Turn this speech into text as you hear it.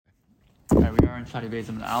Alright, we are in Shadi Beis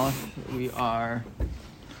and Aleph. We are.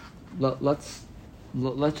 Let's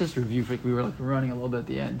just review. We were running a little bit at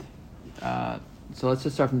the end, so let's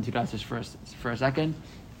just start from the two dots first for a second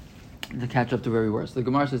to catch up to where we were. So the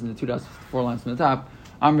Gemara says in the two dots, 4 lines from the top.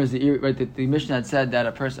 Amr is the Mishnah had said that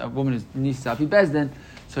a woman is needs to be bezdin,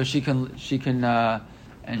 so she can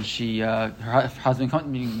her husband comes,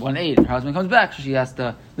 meaning 1/8, her husband comes back, so she has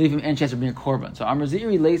to leave him and she has to bring a korban. So Amr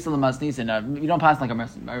Ziri lays the masnisin. You don't pass like a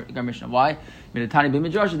Mishnah. Why? The Tani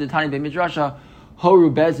B'Midrasha,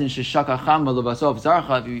 Horu Bezdin Sheshaka Chama Levasov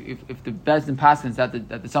Zarcha. If the Bezdin passes that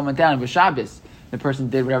the sun went down, it was Shabbos, the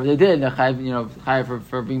person did whatever they did, they're chayav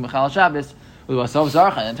for being Mechal Shabbos. And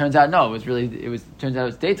it turns out no, turns out it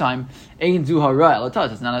was daytime. Ein zu hara.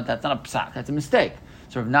 That's not a psak. That's a mistake.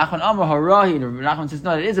 So Rav Nachman Amar harahi, and Rav Nachman says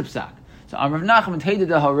no, it is a psak. So Amar Rav Nachman tated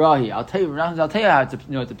the harahi. I'll tell you how it's a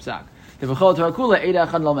psak. The v'chol tarakula eida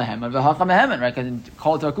chad lo mehem and v'hacha mehem. Right? Because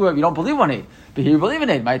call tarakula, you don't believe 1/8, but here you believe in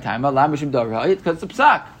 8. My time, Allah mishum davra. Because it's a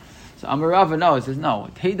psak. So Amar Rava no, it says no.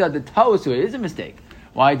 Tated the taosu, it is a mistake.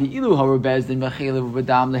 Why the ilu haru bezdin mechelev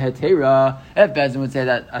v'dam lehetera? If bezdin would say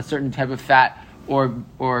that a certain type of fat or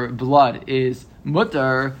blood is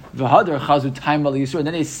mutter v'hadar chazu time al yisur, and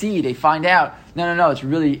then they find out no, it's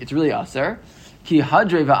really aser. Ki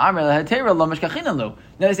hadre v'amr lehetera lo mishkachinalu.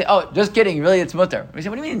 Then they say, oh, just kidding, really it's mutter. We say,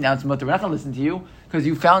 what do you mean now it's mutter? We're not going to listen to you because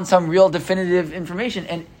you found some real definitive information,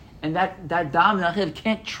 and that dam and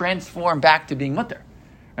can't transform back to being mutter,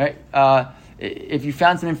 right? If you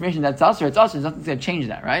found some information that's aser, it's aser. Nothing's going to change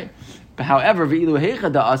that, right? But however, v'ilu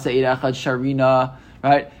heicha da asa idachad sharina,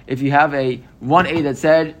 right? If you have a 1/8 that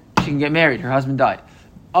said she can get married, her husband died.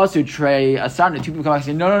 Also, Trey, Asana, 2 people come back and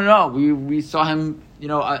say, no, we saw him,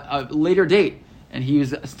 a later date, and he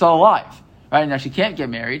was still alive, right? Now she can't get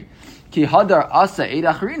married. Ki hadar asa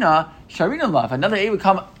idacharina sharina love. Another 8 would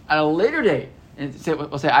come at a later date and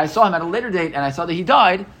we'll say, I saw him at a later date, and I saw that he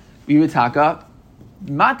died. We would taka.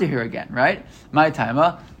 Not to hear again, right? My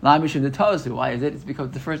timer, la mishum detosu. Why is it? It's because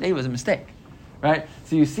the first 8 was a mistake, right?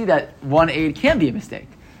 So you see that 1/8 can be a mistake.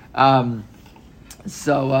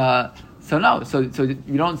 So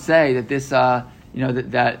you don't say that this, that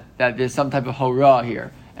there's some type of hora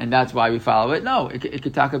here, and that's why we follow it. No, it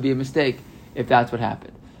could taka be a mistake if that's what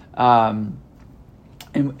happened.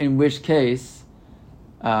 In which case.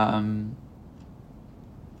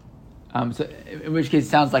 So in which case it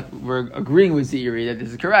sounds like we're agreeing with Zeiri that this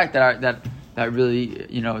is correct, that really,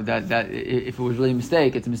 that if it was really a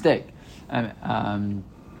mistake, it's a mistake. And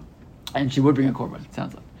she would bring a korban, it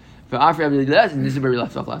sounds like. And this is where we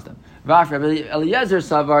left off last time. Eliezer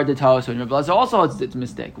Savar de Taosu, and Rabbi Eliezer also holds it's a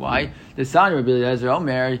mistake. Why? The son of Rabbi Eliezer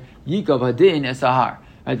Omer Yikov Hadin Esahar.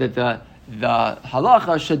 Right, that the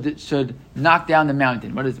halacha should knock down the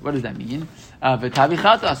mountain. What does that mean? V'tavi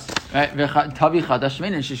chatas, right? V'tavi chatas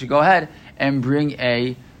shmein, she should go ahead and bring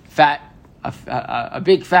a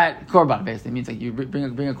big fat korban. Basically, it means like you bring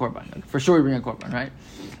a korban. Like for sure, you bring a korban, right?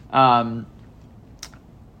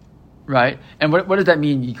 Right. And what does that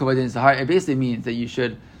mean? It basically means that you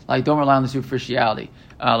should don't rely on the superficiality.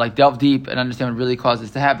 Delve deep and understand what really causes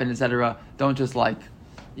this to happen, etc. Don't just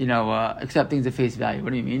accept things at face value.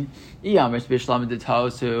 What do you mean? If you want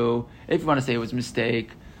to say it was a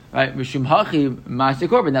mistake, right? Mishum hachi ma'aseh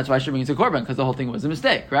korban. That's why I should bring a korban, because the whole thing was a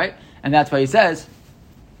mistake, right? And that's why he says,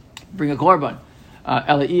 bring a korban.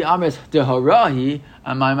 Elai ames dehorahi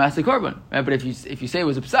my ma'aseh korban. Right? But if you say it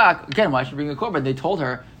was a psak, again, why should bring a korban? They told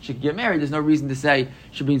her she could get married. There's no reason to say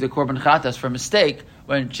she brings a korban chatas for a mistake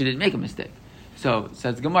when she didn't make a mistake. So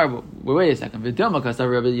says Gemara, wait a second. Maybe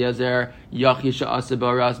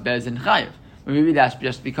that's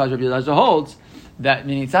just because Rabbi Eliezer holds that,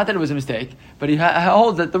 meaning it's not that it was a mistake, but he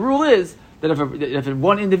holds that the rule is that if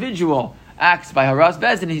one individual acts by haras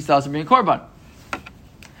bezin, he still has to bring a korban.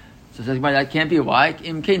 So says Gemara, that can't be. Why?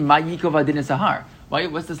 Why?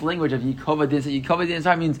 What's this language of Yikova din? Yikova din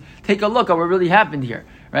sahar means take a look at what really happened here,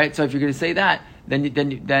 right? So if you're going to say that, then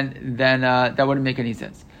that wouldn't make any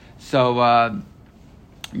sense. So.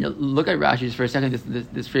 Look at Rashi just for a second.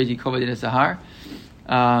 This phrase "Yikova din sahar."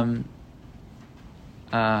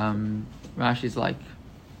 Rashi's like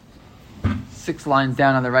 6 lines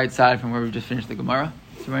down on the right side from where we just finished the Gemara.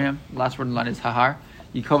 So last word in the line is hahar.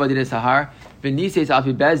 Yikova din sahar. V'niseis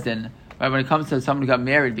alpi bezdin. Right, when it comes to someone who got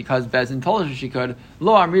married because Bezdin told her she could.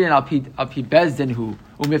 Lo amrin alpi bezdin hu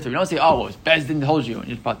umifter. You don't say, oh, well, it's Bezdin told you and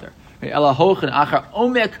you just put there. Ela hochen achar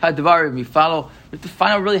omek hadvarim. We have to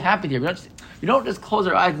find out what really happened here. We don't just close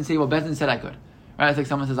our eyes and say, well, Bezdin said I could. Right? It's like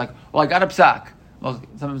someone says, well, I got a psak. Well,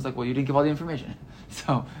 someone's like, well, you didn't give all the information.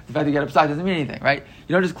 So the fact that you got a psak doesn't mean anything, right?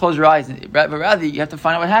 You don't just close your eyes, but rather you have to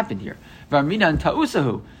find out what happened here. Varmina and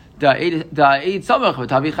ta'usahu. It's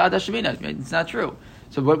not true.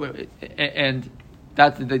 So what? And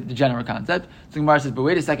that's the general concept. So Gemara says, but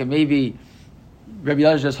wait a second, maybe Rabbi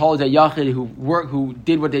Elazar just holds that Yachid who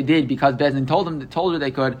did what they did because Bezdin told her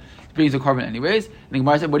they could bring the korban anyways. And the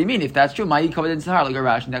Gemara said, what do you mean? If that's true, Ma'i covered in Sahar, like a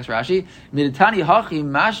Rashi, next Rashi. Miditani hachi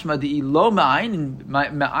mashma di lo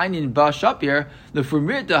ma'ainin ba shapir the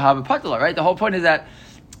fumir to have a patala. Right. The whole point is that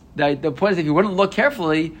the point is if you wouldn't look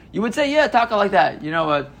carefully, you would say, yeah, taka like that. You know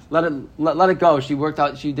what? Let it go. She worked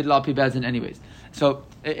out. She did a lot of Pi Bezdin anyways. So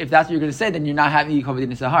if that's what you're going to say, then you're not having Yikovid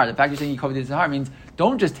in Sahar. The fact you're saying Yikovid in Sahar means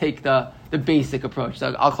don't just take the basic approach.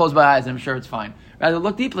 So I'll close my eyes and I'm sure it's fine. Rather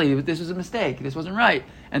look deeply. This was a mistake. This wasn't right,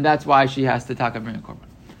 and that's why she has to taka bring a korban.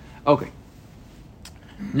 Okay.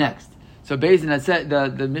 Next, so Bezdin had said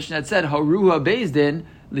the Mishnah had said Haruha Bezdin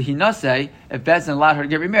lihinase. If Bezdin allowed her to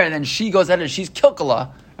get remarried, then she goes ahead and she's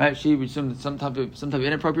kilkala. Right? She was some type of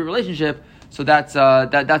inappropriate relationship. So that's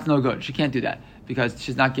no good. She can't do that because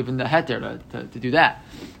she's not given the heter to do that,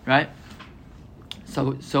 right?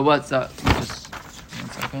 So what's just 1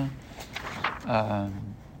 second.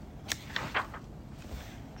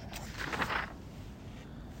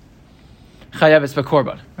 Chayavis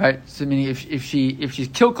b'korban, right? So meaning if she's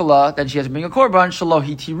kilkala, then she has to bring a korban. Shalo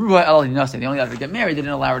hitiruha el hinase. They only allowed her to get married. They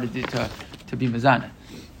didn't allow her to be mezana.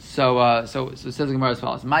 So says the Gemara as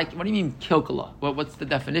follows. Mike, what do you mean kilkala? What's the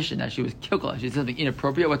definition that she was kilkala? She did something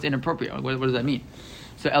inappropriate. What's inappropriate? What does that mean?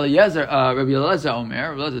 So Eliezer, Rabbi Eliezer Omer,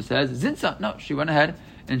 Rabbi Eliezer says zinsa. No, she went ahead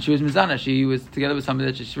and she was mizana. She was together with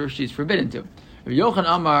somebody that she's forbidden to. Rabbi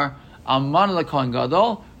Yochanan Amar Aman lekohen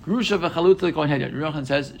gadol grusha v'chalut lekohen hedyot. Rabbi Yochanan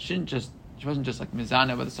says she wasn't just like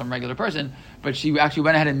mizana with some regular person, but she actually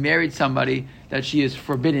went ahead and married somebody that she is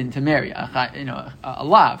forbidden to marry. A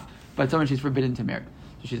lav, but someone she's forbidden to marry.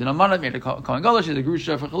 So she's an almana, married a kohen gadol. She's a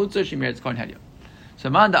grusha for chalutza. She married a kohen hedyot. So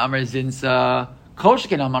Manda Amar zinsa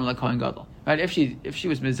koshken almana lekohen gadol. Right? If she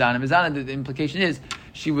was mizana, the implication is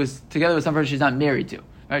she was together with some person she's not married to.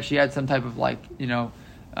 Right? She had some type of a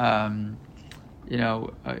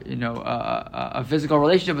physical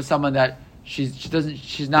relationship with someone that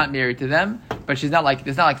she's not married to them, but she's not like,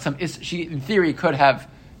 there's not like she in theory could have,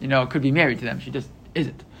 could be married to them. She just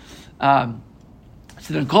isn't. So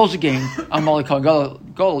then kol shekein amal kohen gadol,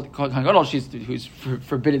 who's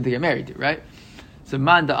forbidden to get married to, right? So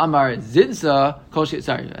man da amar zinsa kol shekein.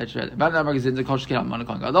 Sorry, I tried. Man da amar zinsa kol shekein amal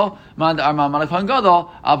kohen gadol. Man da amar amal kohen gadol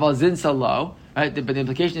aval zinsa lo. Right, but the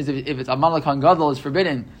implication is if it's amal kohen gadol is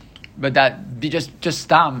forbidden, but that be just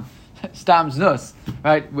stam znus,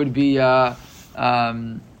 right? Would be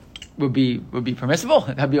permissible.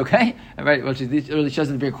 That'd be okay, right? Well, she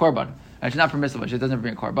doesn't bring a korban. It's not permissible. She doesn't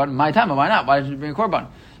bring a korban. My time, why not? Why doesn't she bring a korban?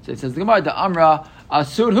 So it says the Gemara, the Amra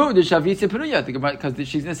Asurhu the Shavitza Penuya. The Gemara, because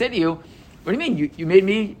she's going to say to you, what do you mean? You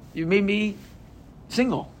made me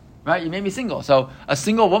single, right? You made me single. So a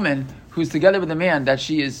single woman who's together with a man that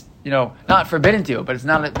she is, not forbidden to, but it's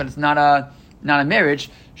not a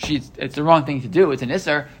marriage. It's the wrong thing to do. It's an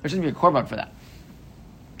isser. There shouldn't be a korban for that.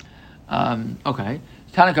 Okay.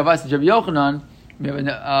 Tana Kavas Rabbi Yochanan. We have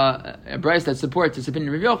a brace that supports this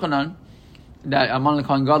opinion of Rabbi Yochanan that Aman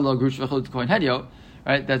lekohen gadol grush v'chalut kohen hedyot.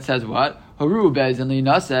 Right. That says what? Haru bezin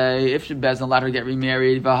linase. If she bezin allowed her to get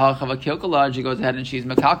remarried, v'hachava kilkala, she goes ahead and she's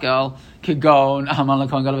mekakel kigon Aman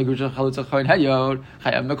lekohen gadol grush v'chalut kohen hedyot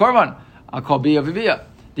chayav mekorban. I'll call bi avivia.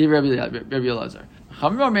 Di Rabbi Elazar.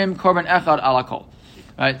 Chamromim korban echad alakol.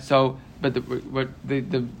 Right. So. But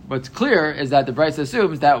what's clear is that the Bryce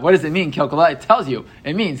assumes that what does it mean? Kilkala. It tells you.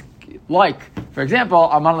 It means like, for example,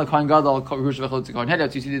 Aman lekohen gadol grush v'chalut kohen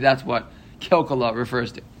hedyot. You see that's what kilkala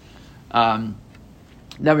refers to. Then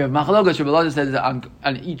we have machalokas. Rabbi Elazar says that on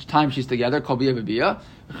each time she's together, kol bia v'bia.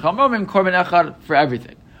 Chamomim korban echad for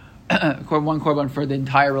everything. One korban for the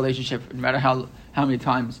entire relationship, no matter how many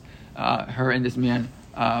times her and this man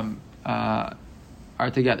are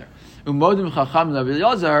together. Umodim chacham Rabbi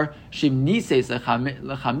Elazar shim nises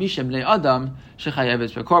lechamishim le'adam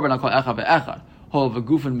shechayeves bekorban akol echad ve'echad hol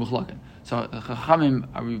v'gufen muchlaken. So chachamim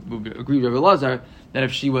agree with Rabbi Elazar that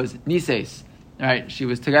if she was nises, right, she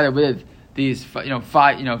was together with these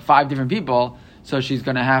five different people, so she's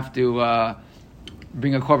going to have to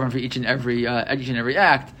bring a korban for each and every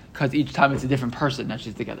act, because each time it's a different person that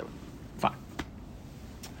she's together with. Fine.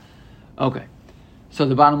 Okay. So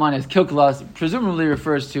the bottom line is kilkalas presumably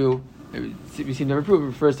refers to, we seem to have proved,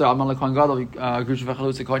 refers to Aman lekohen gadol grush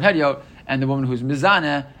v'chalut kohen hedyot, and the woman who's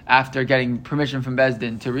mizana after getting permission from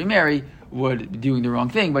Bezdin to remarry would be doing the wrong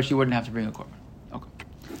thing, but she wouldn't have to bring a korban. Okay.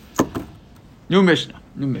 New Mishnah.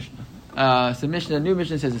 New Mishnah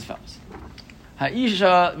says as follows.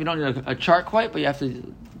 Ha'isha, we don't need a chart quite, but you have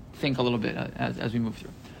to think a little bit as we move through.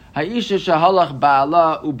 Ha'isha shahalach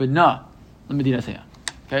ba'ala ubena l'medina sayah.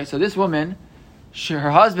 Okay, so this woman,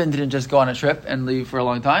 her husband didn't just go on a trip and leave for a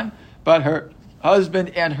long time, but her husband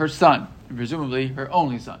and her son, presumably her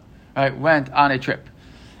only son, right, went on a trip.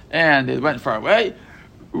 And they went far away.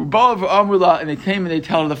 And they came and they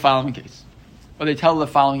tell her the following case. Or they tell her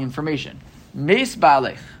the following information. Meis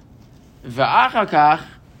ba'alech v'achar kach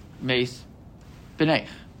meis b'neich.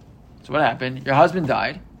 So what happened? Your husband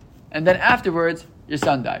died, and then afterwards your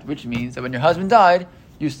son died, which means that when your husband died,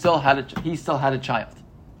 he still had a child.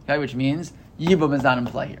 Okay, which means Yibum is not in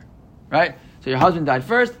play here, right? So your husband died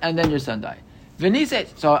first, and then your son died.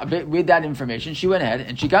 So with that information, she went ahead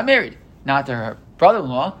and she got married, not to her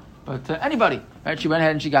brother-in-law, but to anybody, right? She went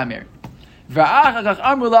ahead and she got married.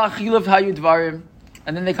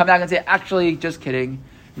 And then they come back and say, actually, just kidding.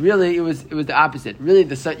 Really, it was the opposite. Really,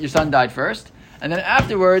 your son died first, and then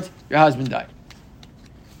afterwards, your husband died.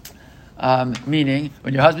 Meaning,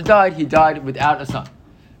 when your husband died, he died without a son.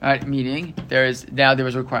 Right? Meaning, there was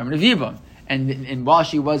a requirement of Yibum. And while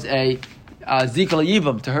she was a Zikal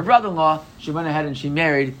Yibum to her brother-in-law, she went ahead and she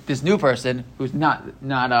married this new person who's not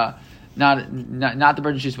the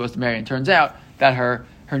person she's supposed to marry. And it turns out that her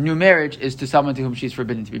new marriage is to someone to whom she's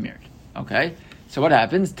forbidden to be married. Okay? So what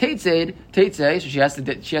happens? Teitzei, so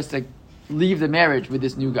she has to leave the marriage with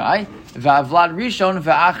this new guy. Va'avlad rishon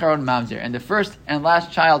va'acharon mamzer. And the first and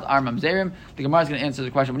last child are mamzerim. The Gemara is going to answer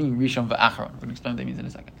the question, what do you mean rishon va'acharon? We're going to explain what that means in a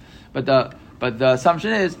second. But the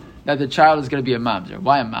assumption is that the child is going to be a mamzer.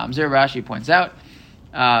 Why a mamzer? Rashi points out.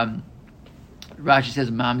 Rashi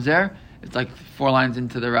says mamzer. It's like 4 lines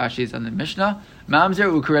into the Rashis on the Mishnah. Mamzer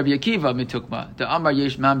u'karebi Akiva mitukma. The Amar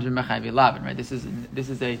yesh mamzer mechayvi lavin. Right. This is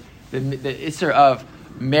the Isser of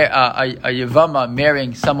a Yevama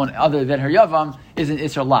marrying someone other than her Yavam is an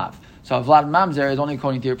Isser lav. So Vlad Mamzer is only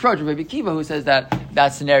according to your approach of Rabbi Akiva, who says that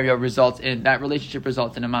scenario that relationship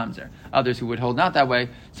results in a Mamzer. Others who would hold not that way,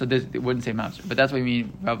 so it wouldn't say Mamzer. But that's what we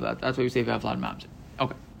mean. That's what we say Vlad Mamzer.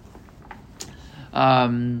 Okay.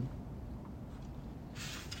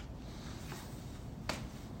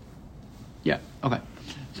 Yeah. Okay.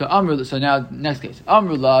 So now next case.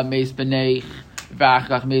 Amrullah meis b'neich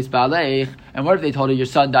v'achach meis ba'aleich. And what if they told her your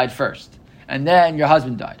son died first, and then your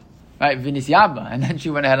husband died, right? V'nis yabba, and then she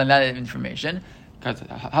went ahead on that information. Because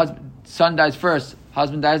son dies first,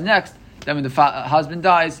 husband dies next. Then when the husband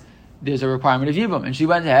dies, there's a requirement of yibum, and she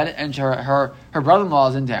went ahead and her brother-in-law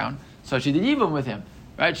is in town, so she did yibum with him,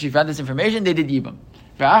 right? She found this information, they did yibum.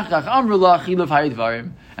 V'achach amrullah chiluv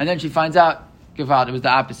hayidvarim, and then she finds out, it was the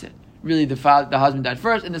opposite. Really, the husband died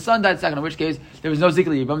first, and the son died second. In which case, there was no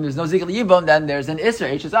zikli yibum. There's no zikli yibum. Then there's an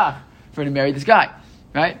isser eshazach for her to marry this guy,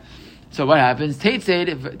 right? So what happens? Teitzei,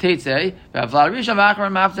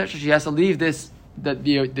 she has to leave the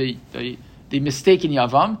mistaken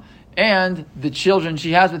yavam, and the children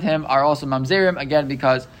she has with him are also mamzerim again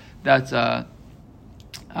because that's because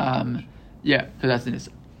that's an isser.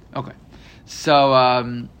 Okay, so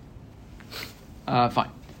fine.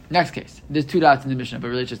 Next case. There's 2 dots in the Mishnah, but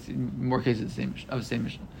really just more cases of the same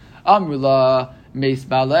Mishnah. Amrullah meis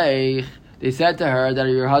ba'aleich. They said to her that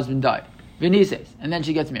your husband died. V'nises, and then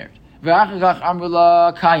she gets married. V'achakach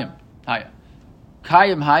amrullah kayim haya.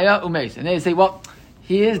 Kayim haya umeis. And they say, well,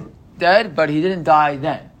 he is dead, but he didn't die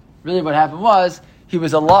then. Really what happened was, he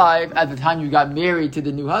was alive at the time you got married to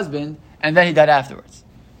the new husband, and then he died afterwards.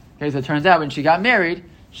 Okay, so it turns out when she got married,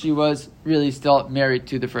 she was really still married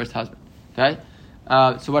to the first husband. Okay?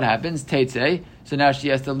 So what happens? Teitzei. So now she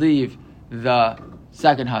has to leave the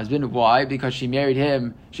second husband. Why? Because she married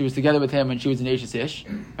him. She was together with him when she was an Eishes Ish,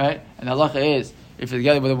 right? And the halacha is, if you're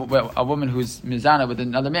together with a woman who's mizana with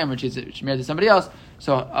another man when she's married to somebody else,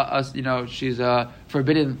 so she's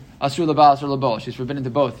forbidden asur labal asur labol. She's forbidden to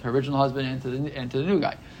both her original husband and to the new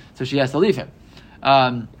guy. So she has to leave him.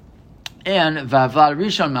 And va'avad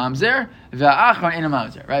rishon mamzer va'achron ina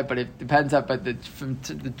mamzer, right? But it depends. But from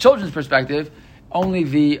the children's perspective, only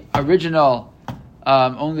the original,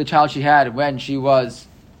 only the child she had when she was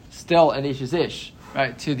still an Eishes Ish,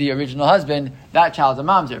 right, to the original husband, that child's a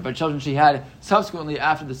mamzer. But children she had subsequently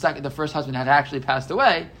after the first husband had actually passed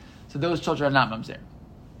away, so those children are not mamzer.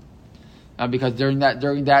 Because during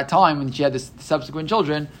that time when she had the subsequent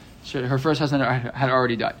children, her first husband had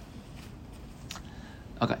already died.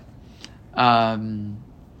 Okay.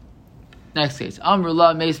 Next case.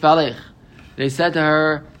 Amrullah meis ba'alech. They said to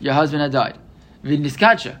her, your husband had died.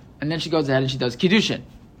 V'niskacha. And then she goes ahead and she does kiddushin.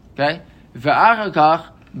 Okay? V'achakach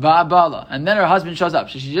ba'abala. And then her husband shows up.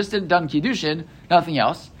 So she just done kiddushin, nothing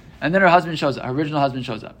else. And then her husband shows up. Her original husband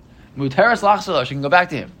shows up. Muteras lachsalo. She can go back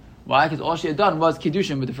to him. Why? Because all she had done was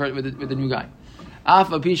kiddushin with the new guy.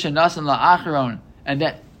 Afa pisha nasan la'acharon. And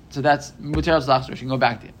then, so that's muteras lachsalo. She can go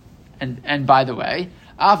back to him. And by the way,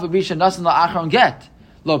 Af Abisha Nasan La Achron Get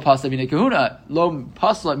Lo Pasla Mina Kahuna Lo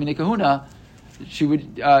Pasla Mina Kahuna. She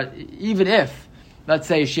would even if, let's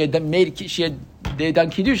say, they had done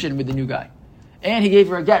kiddushin with the new guy, and he gave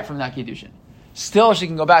her a get from that kiddushin. Still, she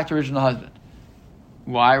can go back to her original husband.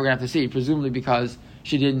 Why? We're gonna have to see. Presumably because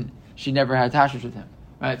she never had tashmish with him,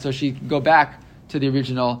 right? So she can go back to the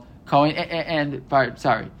original Kohen. That's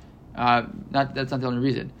not the only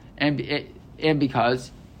reason. And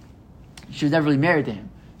because she was never really married to him.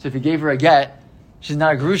 So if he gave her a get, she's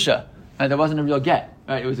not a grusha. Right? That wasn't a real get.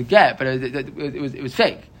 Right? It was a get, but it was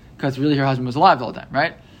fake because really her husband was alive the whole time,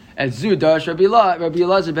 right? As Zudash Rabbi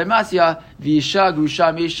Elazar ben Masya v'isha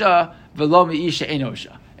grusha meisha v'lo meisha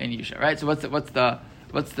enosha enisha. Right? So what's the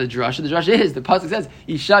drush? The drush is the pasuk says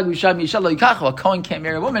isha grusha meisha lo yikachu. A kohen can't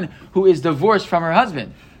marry a woman who is divorced from her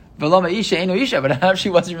husband. V'lo meisha enosha. But if she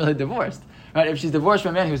wasn't really divorced. Right? If she's divorced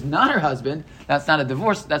from a man who's not her husband, that's not a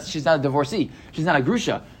divorce. She's not a divorcee. She's not a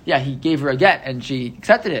grusha. Yeah, he gave her a get and she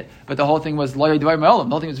accepted it, but the whole thing was loyal devar ma'olam. The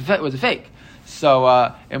whole thing was a fake. So,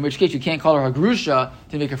 in which case you can't call her a grusha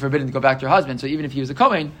to make her forbidden to go back to her husband. So even if he was a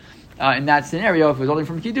kohen, in that scenario, if it was only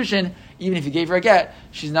from kiddushin, even if he gave her a get,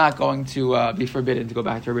 she's not going to be forbidden to go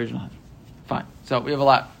back to her original husband. Fine. So we have a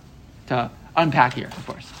lot to unpack here, of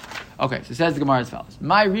course. Okay, so it says the Gemara as follows: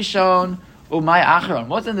 My rishon. My Acharon.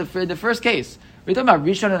 What's in the first case? We're talking about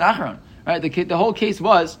Rishon and Acharon, right? The whole case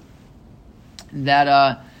was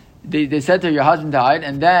that they said to her, your husband died,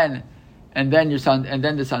 and then your son, and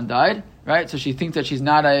then the son died, right? So she thinks that she's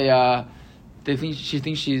not she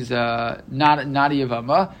thinks she's not a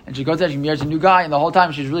Yevama, and she goes out, she marries a new guy, and the whole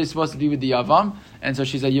time she's really supposed to be with the Yavam, and so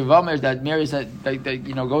she's a Yevama that marries that go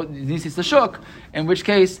Nisis Lashuk, in which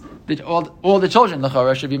case all the children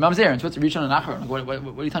L'chora should be Mamzer. And so what's Rishon and Acharon? What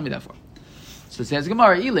are you telling me that for? So it says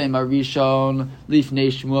Gemara, Ilim Arishon Lifnei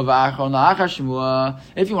Shmua v'Achron la'achar Shmua.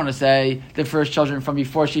 If you want to say the first children from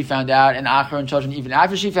before she found out, and Achron children even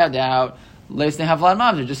after she found out, Leisnei Havlad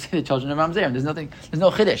Mamzer. Just say the children are Mamzer. There's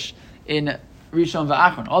no chiddush in Rishon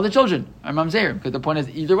v'Achron. All the children are Mamzer because the point is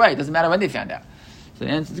either way, it doesn't matter when they found out. So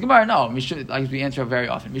the answer is Gemara, no. Like we answer very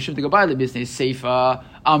often. Mishum to go by the business Seifa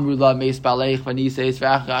Amrula Meis Balech Vaniseis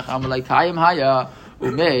v'Achach Amrulay Kayim Haya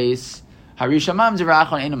Umeis. Harisha mamzer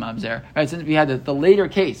v'achon ena mamzer. Right, since we had the later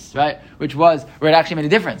case, right, which was where it actually made a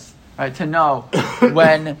difference, right, to know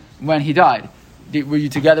when he died. Were you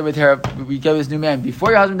together with her? We gave this new man before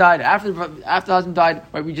your husband died, after the husband died.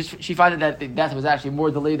 Right, she found out that the death was actually more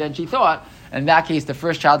delayed than she thought. In that case, the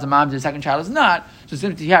first child's a mamzer, the second child is not. So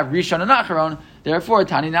since you have rishon and acharon, therefore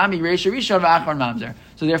tani nami reisha rishon v'achron mamzer.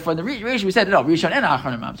 So therefore, in the reisha we said no, rishon and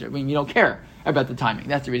acharon mamzer. I mean, you don't care about the timing.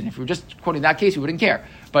 That's the reason. If we were just quoting that case, we wouldn't care.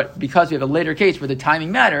 But because we have a later case where the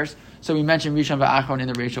timing matters, so we mentioned Rishon v'Achron in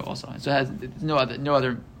the ratio also. And so it has no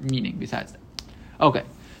other meaning besides that. Okay.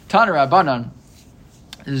 Tana Rabbanan,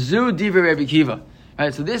 Zu Divrei Rabbi Kiva.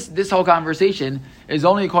 Right, so this whole conversation is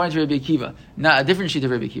only according to Rabbi Kiva. Not a different sheet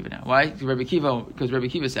of Rabbi Kiva now. Why? Because Rabbi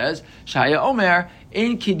Kiva says, Shaya Omer,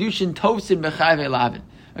 Ein Kiddushin Tovsin B'chai Ve'lavin.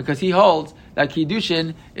 Because he holds that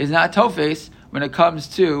Kiddushin is not Tofes when it comes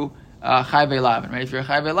to Chai Ve'lavin. Right? If you're a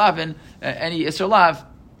Chai Ve'lavin, any Isser Lav,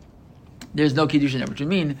 there's no kiddushin there, which would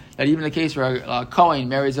mean that even in the case where a kohen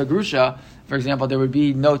marries a grusha, for example, there would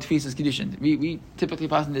be no tefisas kiddushin. We typically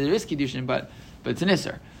pass that there is kiddushin, but it's an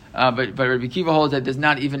isser. But Rabbi Kiva holds that there's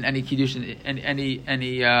not even any kiddushin,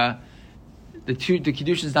 the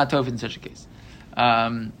kiddushin is not tov in such a case.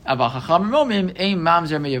 Right,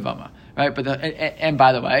 but and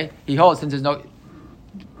by the way, he holds since there's no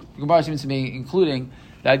Gemara seems to be including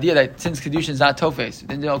the idea that since Kiddushin is not Tofes,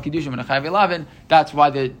 then no Kiddushin when a Chayv Elavin, that's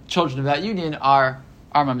why the children of that union are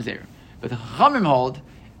Mamzerim. But the Chachamim hold,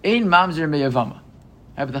 Ein Mamzer me Yevama.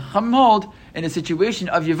 Right, but the Chachamim hold in a situation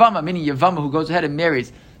of Yevama, meaning Yevama who goes ahead and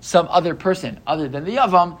marries some other person other than the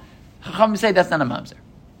Yavam, Chachamim say that's not a Mamzer.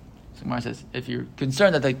 So Gemara says, if you're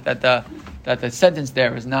concerned that the sentence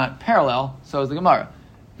there is not parallel, so is the Gemara.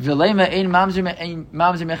 V'leima Ein Mamzer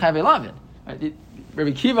me Chayv Elavin.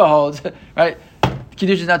 Rabbi Kiva holds, right,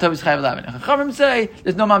 Kiddushin is not Tobis Chayv Elavin. Chachamim say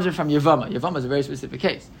there's no mamzer from Yevama. Yevama is a very specific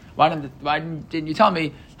case. Why didn't you tell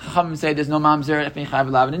me Chachamim say there's no mamzer from Chayv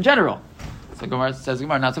Elavin in general? So Gemara says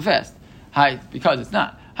not so fast. Because it's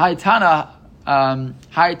not. Hi Tana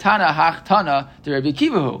Hach Tana the Rabbi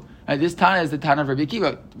Kivahu. This Tana is the Tana of Rabbi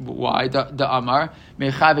Kiva. Why the Amar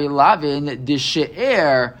Mechayv Elavin the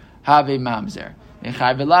She'er have a mamzer.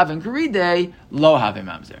 Mechayv Elavin Karide lo have a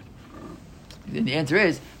mamzer. And the answer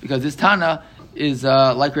is because this Tana is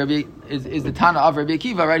like Rabbi is the Tana of Rabbi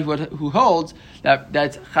Akiva, right? Who holds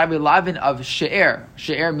that's Chayv Lavin of She'er.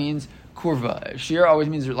 She'er means kurva. She'er always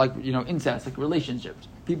means like incest, like relationships,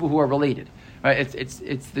 people who are related, right? It's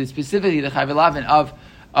specifically the chayve lavin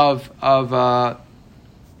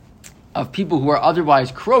of people who are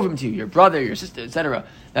otherwise krovim to you, your brother, your sister, etc.,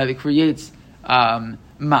 that it creates a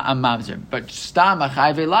mamzer. But stam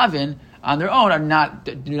chayve lavin on their own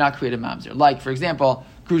do not create a mamzer. Like, for example,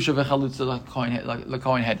 grusha v'chalutza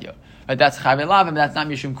l'kohen hedyo. Right? That's chayve lavin, but that's not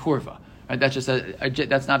mishum kurva. Right? That's just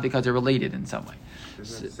that's not because they're related in some way.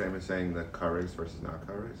 Isn't it the same as saying that kares versus not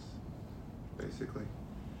kares? Basically,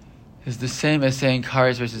 it's the same as saying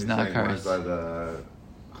kares versus not kares. One's by the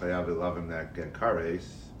chayav lavin that get kares.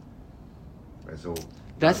 Right, so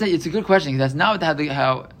it's a good question because that's not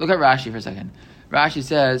how. Look at Rashi for a second. Rashi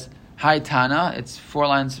says, "Hi Tana." It's 4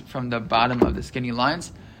 lines from the bottom of the skinny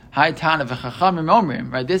lines. Hi Tana v'chachamim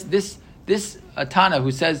omrim. Right. This Tana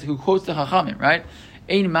who quotes the chachamim. Right.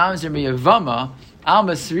 Ein mamzer meyavama al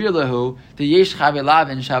masrir lahu the yesh chayve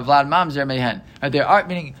lavin shavlad mamzer mehen. Right. There are,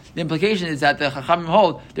 meaning the implication is that the chachamim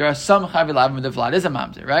hold there are some chayve lavin where the vlad is a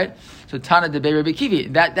mamzer. Right. So Tana de Rabbi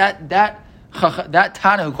Kivi. That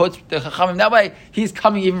Tana who quotes the chachamim that way, he's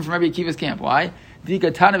coming even from Rabbi Akiva's camp. Why?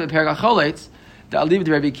 Dika Tana beperga choletz. The aliv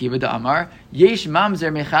de Rabbi Akiva the Amar yesh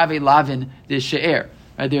mamzer mechave lavin the she'er.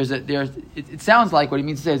 Right, it sounds like what he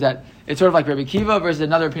means to say is that it's sort of like Rabbi Akiva versus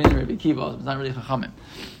another opinion of Rabbi Akiva. It's not really chachamim,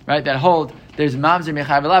 right? That hold there's mamzer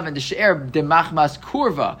mechave lavin the she'er de machmas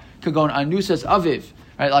kurva kagon anusas aviv.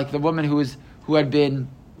 Right, like the woman who had been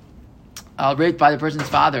raped by the person's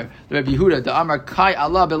father, the Rabbi Yehuda, the Amar Kai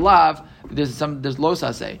Allah Belav. There's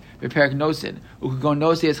losa say repair nosid who could go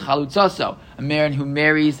nosi as chalutzaso, a man who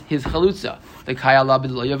marries his chalutza, the Kai Allah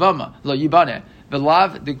Belo Yevama lo yibane the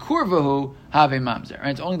lav the kurva who have a mamzer,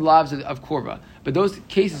 and it's only lavs of kurva, but those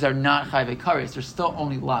cases are not chayve kares. They're still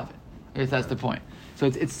only lavin. If that's the point. So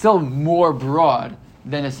it's still more broad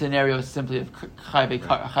than a scenario simply of chayve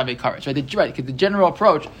kares. Right? Because the general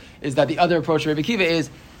approach is that the other approach of Rabbi Akiva is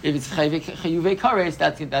if it's chayuve kares,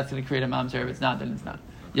 that's going to create a mamzer. If it's not, then it's not.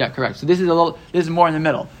 Yeah, correct. So this is more in the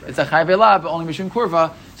middle. It's a chayve lav, but only mishum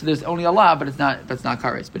kurva. So there's only a lav, but it's not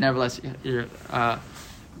kares. But nevertheless, you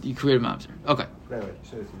create a mamzer. Okay. Right. You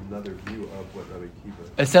said it's another view of what Rabbi Akiva.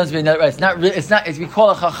 It sounds to be another. Right, it's not really. It's not. It's we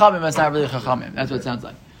call it chachamim. It's not really chachamim. That's what it sounds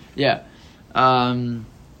like. Yeah. So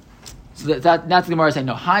that's the Gemara saying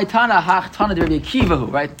no. Hi Tana hach Tana de Rabbi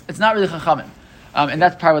Akiva. Right. It's not really chachamim, and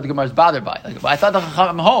that's part of what the Gemara is bothered by. Like, I thought the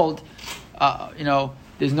chachamim hold.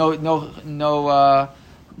 There's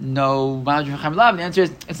no manager for Chaim. The answer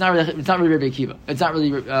is it's not really Rabbi Akiva. It's not really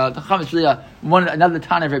the Chacham is really another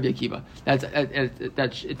Tana of Rabbi Akiva. That's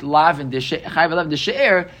it's lav and the Chaim lav the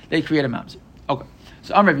she'er they create a mamzer. Okay,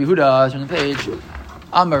 so Amar Rabbi Yehuda is on the page.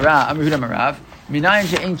 Amar Yehuda Marav minayin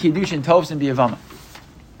she'en kiddushin tovs and biyavama.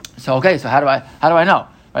 So how do I know?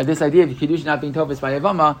 Right, this idea of kiddushin not being tovs by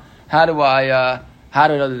yavama. How do I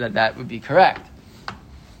know that would be correct?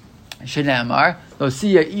 Shenamar lo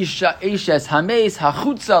siya isha eshes hameis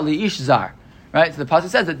hachutza li ish zar. Right, so the pasuk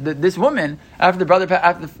says that this woman, after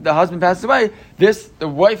the husband passes away, the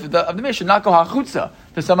wife of the man should not go hachutza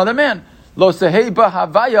to some other man. Lo sehei ba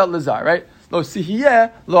havaya lezar. Right, lo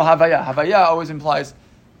sihiyeh lo havaya. Havaya always implies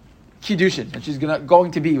kiddushin, and she's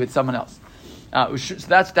going to be with someone else. So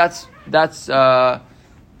that's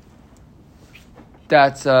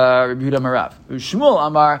Rabbi Yehuda Marav. Shmuel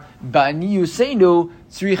Amar Bani Yuseinu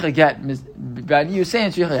Tzricha Get. Bani Yuseinu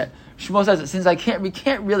Tzricha Get. Shmuel says that since we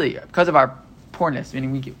can't really, because of our poorness,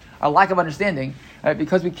 meaning our lack of understanding, right,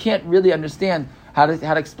 because we can't really understand how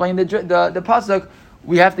to explain the pasuk,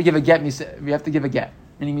 we have to give a get. We have to give a get,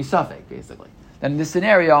 meaning misafek, basically. Then in this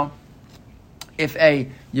scenario, if a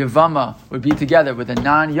yavama would be together with a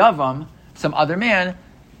non-yavam, some other man,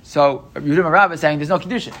 so Rabbi Yehuda Marav is saying there's no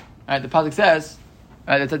kiddushin. Right, the pasuk says.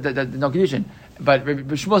 There's no kiddushin, but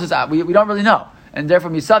Shmuel says we don't really know, and therefore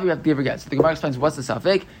misafek we have to give a get. So the Gemara explains what's the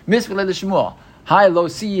safek. Misvele the Shmuel. Hi lo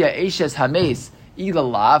siya eshes hames ila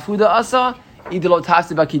lav huda asa ida lo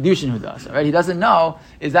tasiba kiddushin huda asa. Right, he doesn't know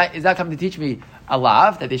is that coming to teach me a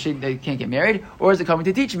lav that they can't get married, or is it coming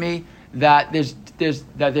to teach me that there's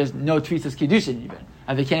no trisas kiddushin even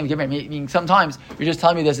and they can't even get married? Meaning sometimes you're just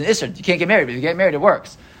telling me there's an isser, you can't get married, but if you get married it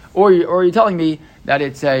works, or you're telling me that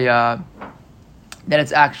it's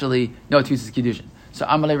it's actually no trisas kiddushin. So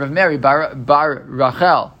Amalei Rav Mary bar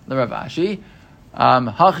Rachel the Rav Ashi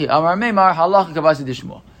Hachi Amar Meimar Halacha Kavasi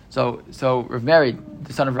Dishmuel. So Rav Mary,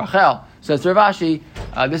 the son of Rachel, says to Rav Ashi,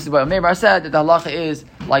 this is what Meimar said, that the halacha is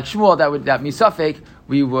like Shmuel, that misafek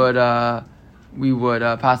we would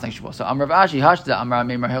pass like Shmuel. So Amar Rav Ashi Hashda Amar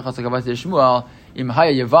Meimar Halacha Kavasi Dishmuel Im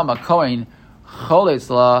Haya Yevama Kohen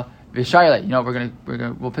Choletzla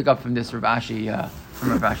V'Shayle. We'll pick up from this Rav Ashi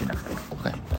from Rav Ashi next week. Okay.